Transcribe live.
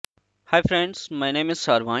Hi friends, my name is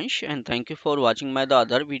Sarvansh and thank you for watching my the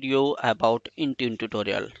other video about Intune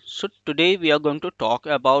tutorial. So today we are going to talk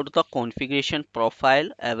about the configuration profile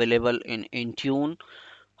available in Intune,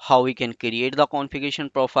 how we can create the configuration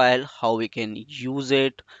profile, how we can use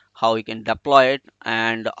it, how we can deploy it,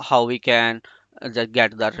 and how we can just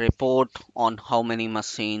get the report on how many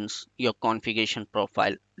machines your configuration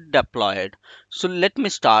profile deployed. So let me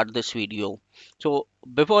start this video. So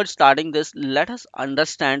before starting this, let us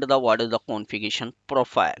understand the what is the configuration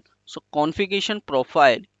profile. So configuration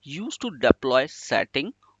profile used to deploy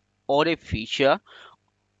setting or a feature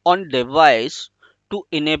on device to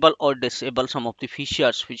enable or disable some of the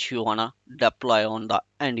features which you wanna deploy on the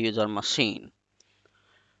end user machine.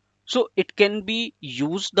 So it can be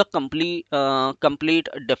used the complete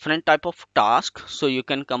a different type of task. So you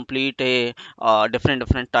can complete a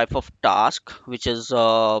different type of task, which is few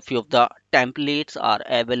of the templates are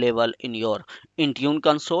available in your Intune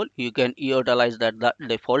console. You can utilize that the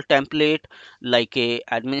default template like a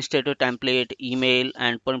administrator template, email,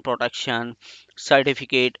 endpoint protection,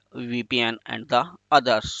 certificate, VPN, and the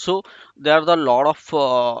others. So there are a lot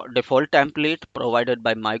of default template provided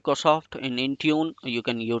by Microsoft in Intune. You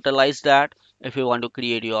can utilize that. If you want to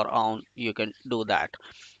create your own, you can do that.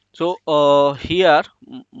 So here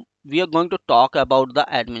we are going to talk about the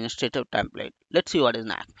administrative template. Let's see what is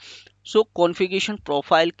next. So configuration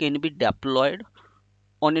profile can be deployed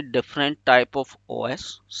on a different type of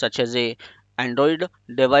OS, such as a Android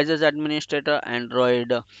devices administrator,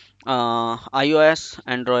 Android iOS,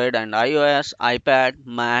 Android and iOS, iPad,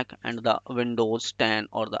 Mac, and the Windows 10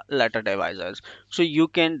 or the later devices. So you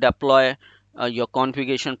can deploy your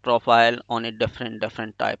configuration profile on a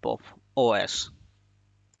different type of OS.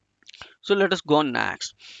 So let us go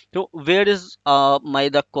next. So where is my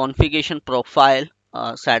the configuration profile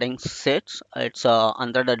settings sits? It's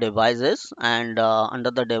under the devices, and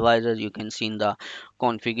under the devices you can see in the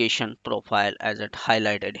configuration profile as it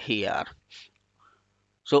highlighted here.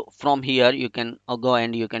 So from here you can go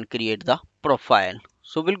and you can create the profile.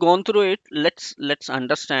 So we'll go on through it. Let's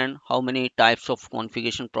understand how many types of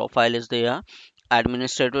configuration profile is there.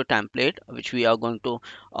 Administrative template, which we are going to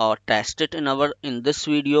test it in our in this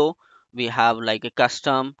video. We have like a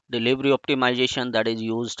custom delivery optimization that is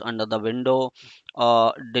used under the window,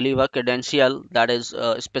 deliver credential that is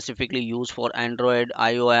specifically used for Android,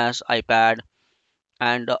 iOS, iPad,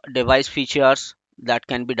 and device features that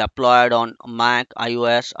can be deployed on Mac,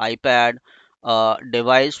 iOS, iPad,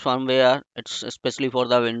 device firmware. It's especially for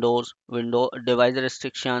the window device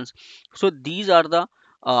restrictions. So these are the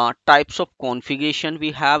types of configuration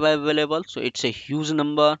we have available. So it's a huge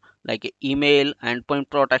number like email,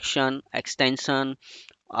 endpoint protection, extension,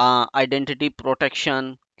 identity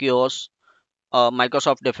protection, kiosk,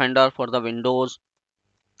 Microsoft Defender for the Windows.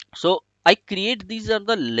 So I create these are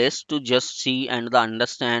the list to just see and the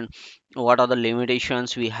understand what are the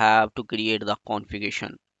limitations we have to create the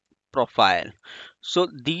configuration profile. So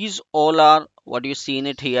these all are what you see in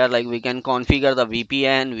it here, like we can configure the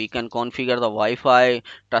VPN, we can configure the Wi-Fi,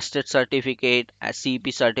 trusted certificate,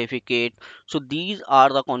 SCP certificate. So these are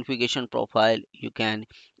the configuration profile you can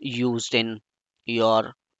use in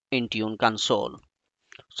your Intune console.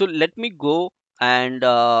 So let me go and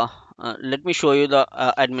let me show you the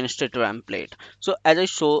administrator template. So as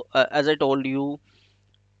I told you,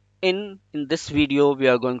 in this video we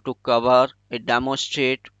are going to cover a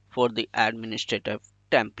demonstrate for the administrative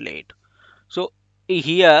template. So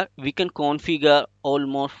here we can configure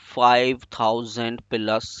almost 5,000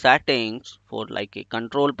 plus settings for like a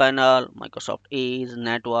control panel, Microsoft Edge,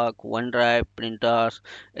 network, OneDrive, printers,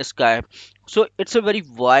 Skype. So it's a very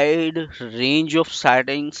wide range of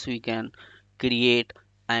settings we can create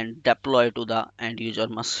and deploy to the end user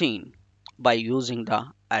machine by using the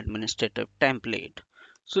administrative template.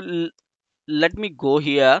 So let me go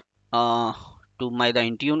here uh, to my the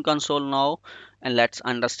Intune console now, and let's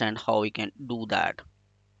understand how we can do that.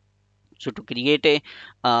 So to create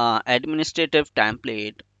a administrative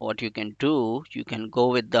template, what you can do, you can go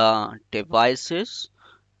with the devices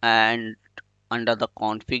and under the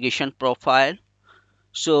configuration profile.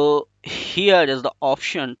 So here is the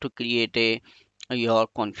option to create a your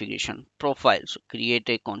configuration profile. So create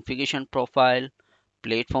a configuration profile.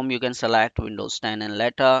 Platform you can select Windows 10 and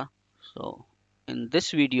later. So in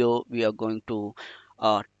this video we are going to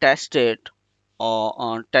test it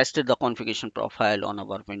or tested the configuration profile on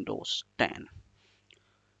our Windows 10.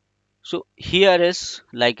 So here is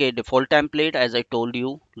like a default template. As I told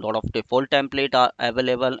you, a lot of default template are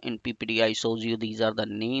available in PPT. I shows you these are the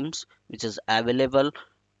names which is available,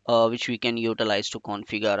 which we can utilize to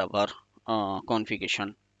configure our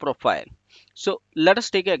configuration profile. So let us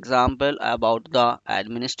take an example about the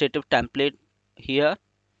administrative template here.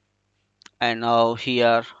 And now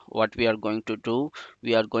here what we are going to do,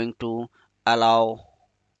 we are going to allow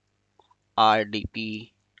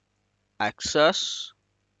RDP access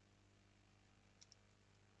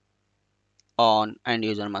on end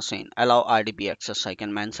user machine. Allow RDP access, I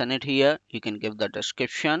can mention it here. You can give the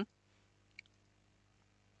description,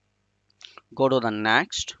 go to the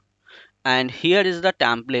next, and here is the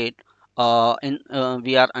template.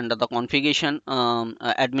 We are under the configuration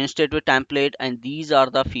administrative template, and these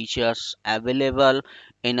are the features available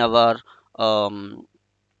in our um,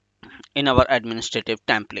 administrative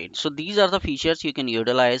template. So these are the features you can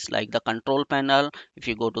utilize, like the control panel. If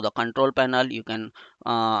you go to the control panel, you can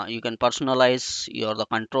personalize your the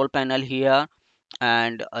control panel here,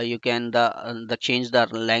 and you can the change the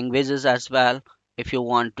languages as well. If you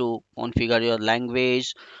want to configure your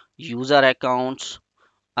language, user accounts,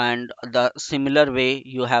 and the similar way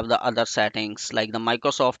you have the other settings like the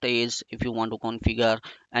Microsoft Edge. If you want to configure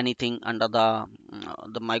anything under the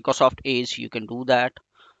Microsoft Edge, you can do that.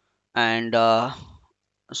 And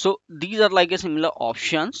so these are like a similar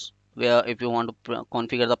options where if you want to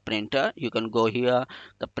configure the printer, you can go here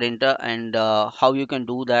the printer, and how you can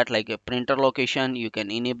do that, like a printer location you can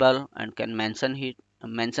enable and can mention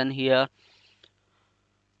here.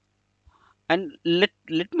 And let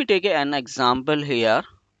me take an example here.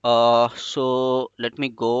 So let me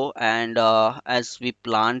go, and as we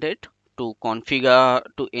planned it, to configure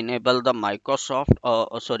to enable the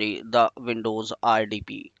Microsoft sorry, the Windows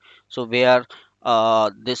RDP. So where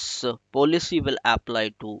this policy will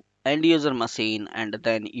apply to end user machine, and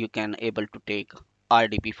then you can able to take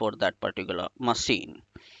RDP for that particular machine.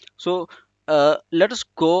 So let us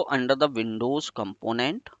go under the Windows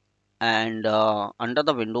component, and under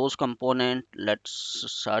the Windows component, let's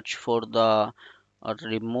search for the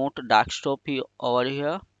remote desktop over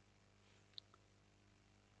here.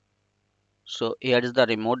 So here is the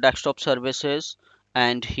remote desktop services,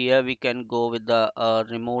 and here we can go with the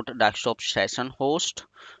remote desktop session host,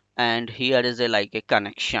 and here is a like a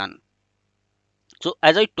connection. So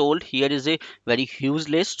as I told, here is a very huge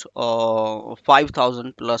list of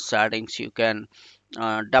 5,000 plus settings you can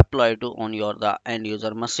deploy to on your the end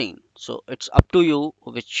user machine. So it's up to you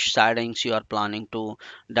which settings you are planning to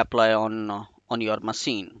deploy on your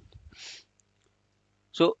machine.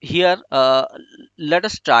 So here let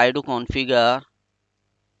us try to configure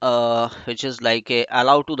which is like a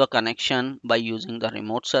allow to the connection by using the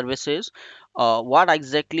remote services. What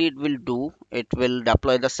exactly it will do, it will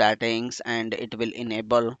deploy the settings, and it will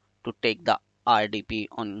enable to take the RDP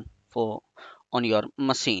on your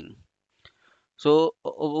machine. So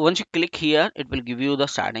once you click here, it will give you the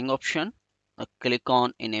setting option. Click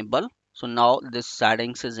on enable. So now this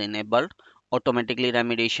settings is enabled. Automatically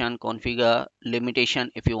remediation configure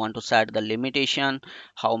limitation. If you want to set the limitation,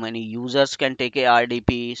 how many users can take a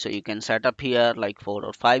RDP, so you can set up here like 4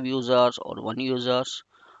 or 5 users or 1 users.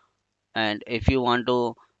 And if you want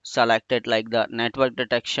to select it like the network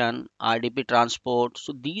detection, RDP transport,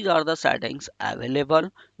 so these are the settings available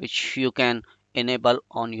which you can enable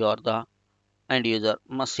on your the end user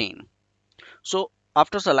machine. So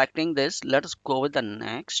after selecting this, let us go with the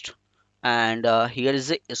next. And here is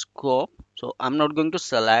the scope. So I'm not going to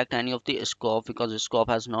select any of the scope because the scope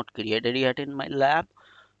has not created yet in my lab.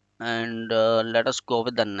 And let us go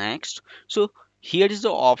with the next. So here is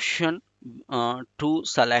the option to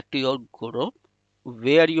select your group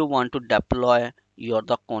where you want to deploy your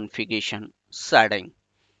the configuration setting.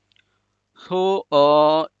 So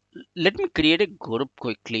let me create a group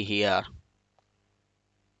quickly here.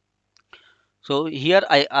 So here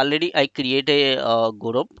I create a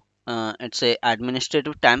group. It's a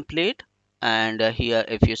administrative template, and here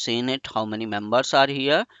if you seen it, how many members are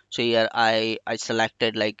here. So here I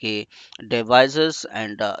selected like a devices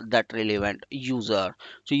and that relevant user.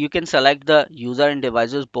 So you can select the user and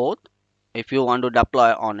devices both. If you want to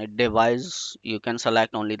deploy on a device, you can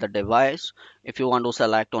select only the device. If you want to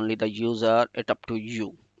select only the user, it up to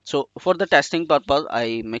you. So for the testing purpose,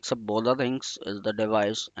 I mix up both the things, is the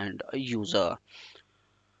device and a user.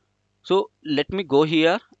 So let me go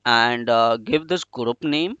here and give this group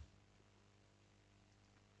name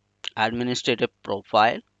administrative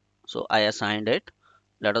profile. So I assigned it.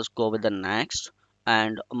 Let us go with the next,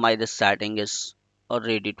 and my this setting is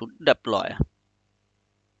ready to deploy.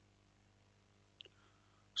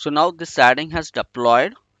 So now this setting has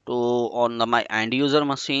deployed to on my end user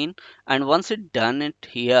machine, and once it done it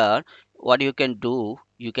here, what you can do,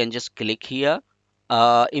 you can just click here.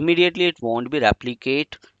 Immediately it won't be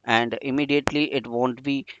replicate, and immediately it won't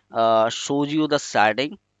be shows you the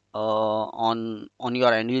setting. on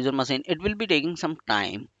your end user machine, it will be taking some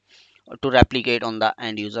time to replicate on the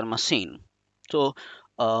end user machine. So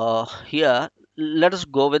here let us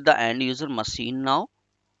go with the end user machine now.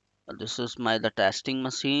 This is my the testing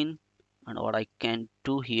machine, and what I can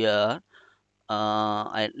do here,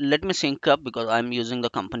 let me sync up because I'm using the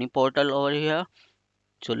company portal over here.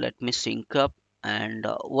 So let me sync up, and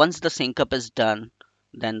once the sync up is done,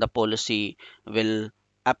 then the policy will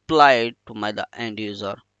apply it to my the end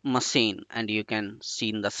user machine, and you can see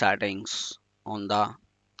in the settings on the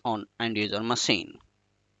on end user machine.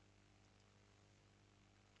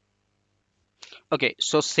 Okay,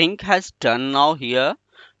 so sync has done now here.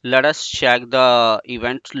 Let us check the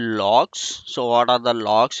event logs. So what are the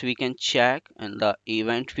logs we can check in the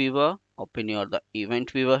event viewer? Open your the event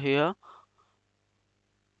viewer here,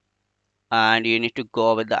 and you need to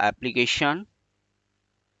go with the application.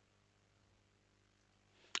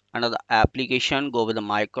 Under the application, go with the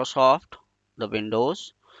Microsoft, the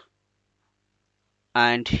Windows,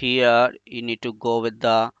 and here you need to go with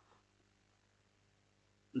the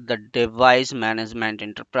device management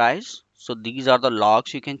enterprise. So these are the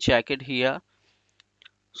logs, you can check it here.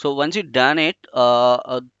 So once you done it,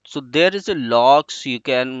 so there is a logs you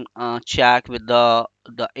can check with the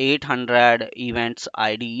 800 events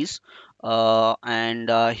IDs, and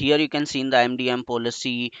here you can see in the MDM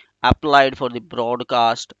policy applied for the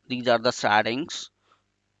broadcast. These are the settings,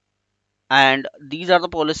 and these are the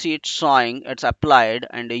policy it's showing, it's applied,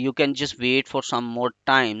 and you can just wait for some more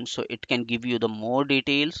time so it can give you the more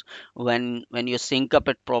details when you sync up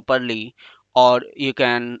it properly. Or you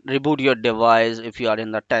can reboot your device if you are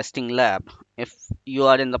in the testing lab. If you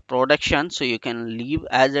are in the production, so you can leave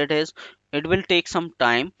as it is. It will take some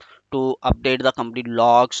time to update the complete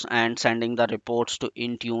logs and sending the reports to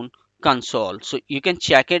Intune console. So you can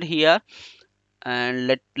check it here,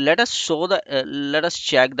 and let us show the let us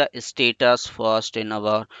check the status first in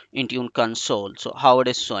our Intune console. So how it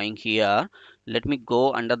is showing here, let me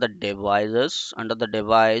go under the devices, under the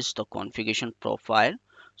device, the configuration profile.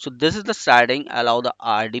 So this is the setting allow the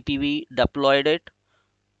RDPV deployed it.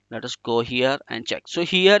 Let us go here and check. So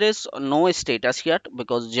here is no status yet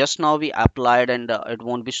because just now we applied, and it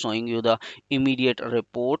won't be showing you the immediate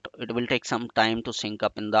report. It will take some time to sync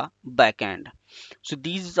up in the backend. So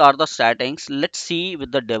these are the settings. Let's see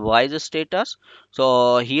with the device status.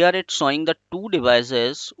 So here it's showing the two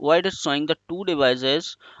devices. Why it is showing the two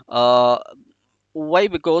devices? uh, why?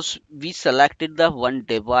 Because we selected the one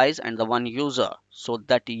device and the one user. So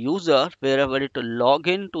that user, wherever it log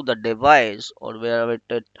into the device, or wherever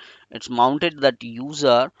it's mounted that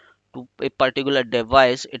user to a particular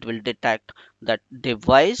device, it will detect that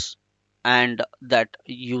device and that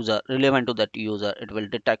user relevant to that user. It will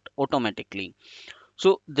detect automatically.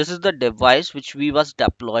 So this is the device which we was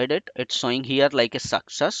deployed it. It's showing here like a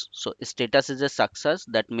success. So status is a success.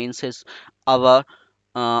 That means is our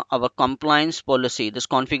our compliance policy, this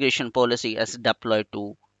configuration policy is deployed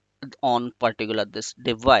to on particular this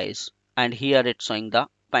device. And here it's showing the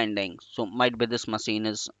pending. So might be this machine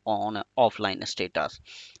is on a offline status.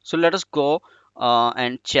 So let us go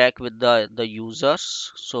and check with the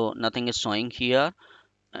users. So nothing is showing here.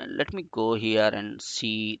 Let me go here and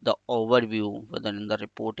see the overview whether in the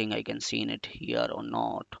reporting I can see in it here or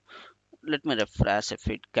not. Let me refresh if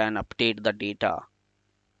it can update the data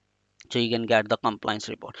so you can get the compliance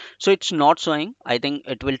report. So it's not showing. I think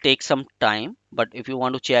it will take some time, but if you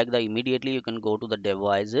want to check the immediately, you can go to the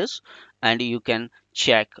devices and you can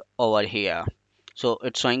check over here. So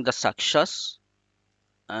it's showing the success.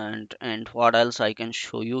 And what else I can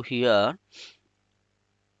show you here,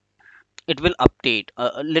 it will update.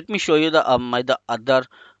 Let me show you the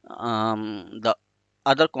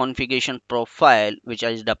other configuration profile which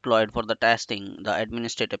is deployed for the testing, the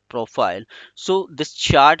administrative profile. So this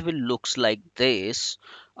chart will looks like this,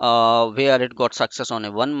 where it got success on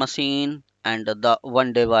a one machine, and the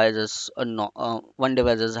one device is no, one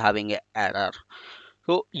device is having a error.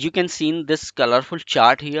 So you can see in this colorful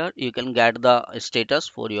chart here, you can get the status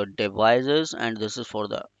for your devices, and this is for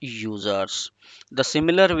the users. The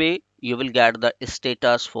similar way you will get the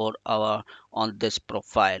status for our on this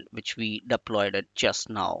profile which we deployed it just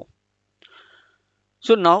now.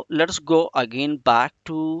 So now let us go again back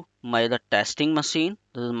to my the testing machine.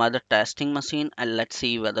 This is my the testing machine, and let's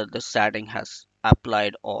see whether this setting has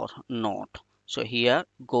applied or not. So here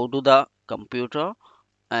go to the computer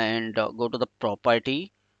and go to the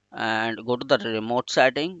property and go to the remote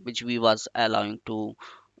setting which we was allowing to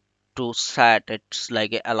set it's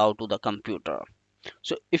like a allow to the computer.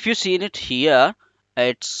 So if you see it here,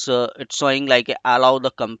 it's showing like allow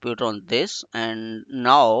the computer on this, and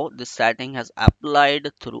now this setting has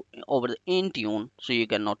applied through over the Intune, so you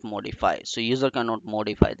cannot modify, so user cannot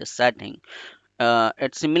modify the setting.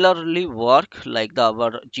 It similarly work like the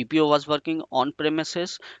our GPU was working on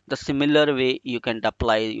premises. The similar way you can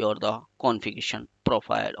apply your the configuration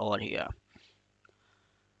profile over here.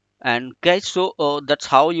 And guys, so that's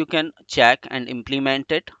how you can check and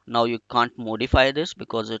implement it. Now you can't modify this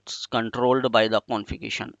because it's controlled by the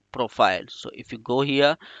configuration profile. So if you go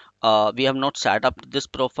here, we have not set up this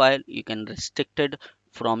profile. You can restrict it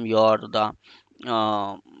from your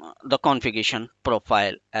uh, the configuration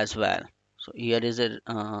profile as well. So here is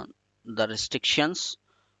the restrictions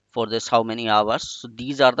for this, how many hours. So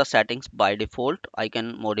these are the settings by default. I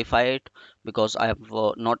can modify it because I have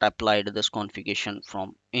not applied this configuration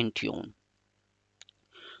from Intune.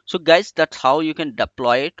 So guys, that's how you can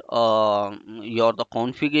deploy it, your the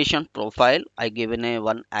configuration profile. I given a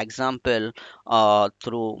one example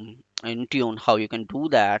through Intune how you can do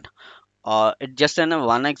that. It just an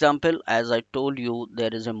one example. As I told you,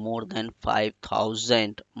 there is a more than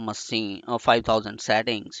 5,000 machine or 5,000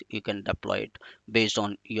 settings you can deploy it based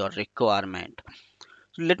on your requirement.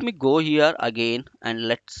 So let me go here again and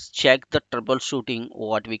let's check the troubleshooting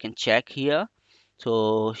what we can check here.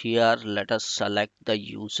 So here let us select the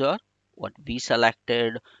user what we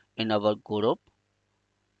selected in our group.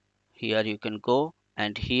 Here you can go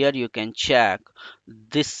and here you can check.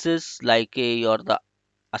 This is like a your the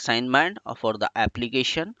assignment for the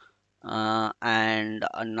application, and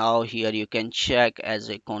now here you can check as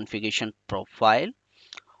a configuration profile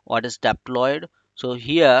what is deployed. So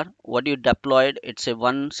here what you deployed, it's a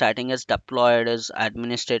one setting is deployed as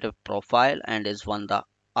administrative profile and is one the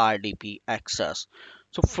RDP access.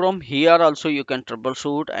 So from here also you can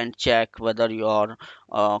troubleshoot and check whether your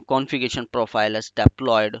configuration profile is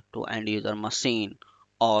deployed to end user machine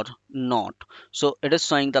or not. So it is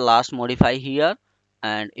showing the last modify here,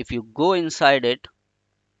 and if you go inside it,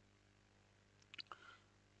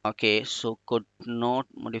 okay, so could not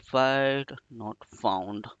modified, not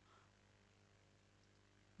found.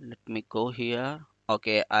 Let me go here.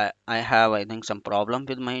 Okay, I have I think some problem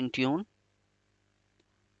with my Intune.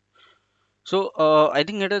 So I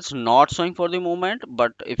think it is not showing for the moment,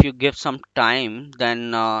 but if you give some time,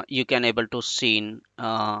 then you can able to see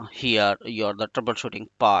here your the troubleshooting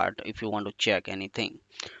part if you want to check anything.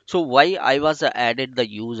 So why I was added the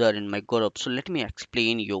user in my group. So let me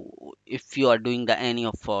explain you. If you are doing the any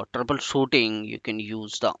of troubleshooting, you can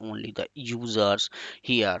use the only the users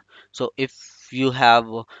here. So if you have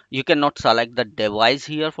you cannot select the device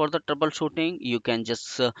here for the troubleshooting, you can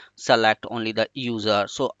just select only the user.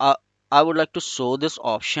 So I would like to show this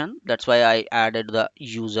option. That's why I added the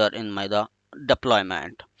user in my the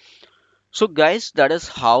deployment. So guys, that is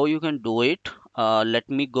how you can do it. Let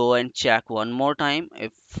me go and check one more time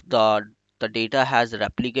if the data has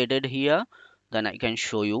replicated here, then I can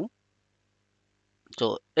show you.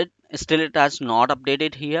 So it has not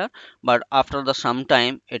updated here, but after the some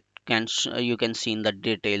time it can you can see in the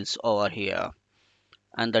details over here,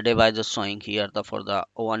 and the device is showing here the for the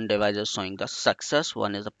one device is showing the success,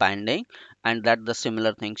 one is the pending, and that the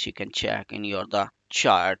similar things you can check in your the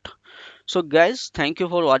chart. So guys, thank you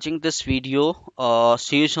for watching this video.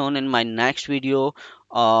 See you soon in my next video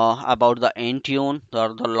about the Intune. There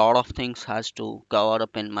are a lot of things has to cover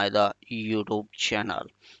up in my the YouTube channel.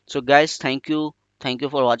 So guys, thank you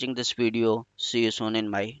for watching this video. See you soon in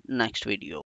my next video.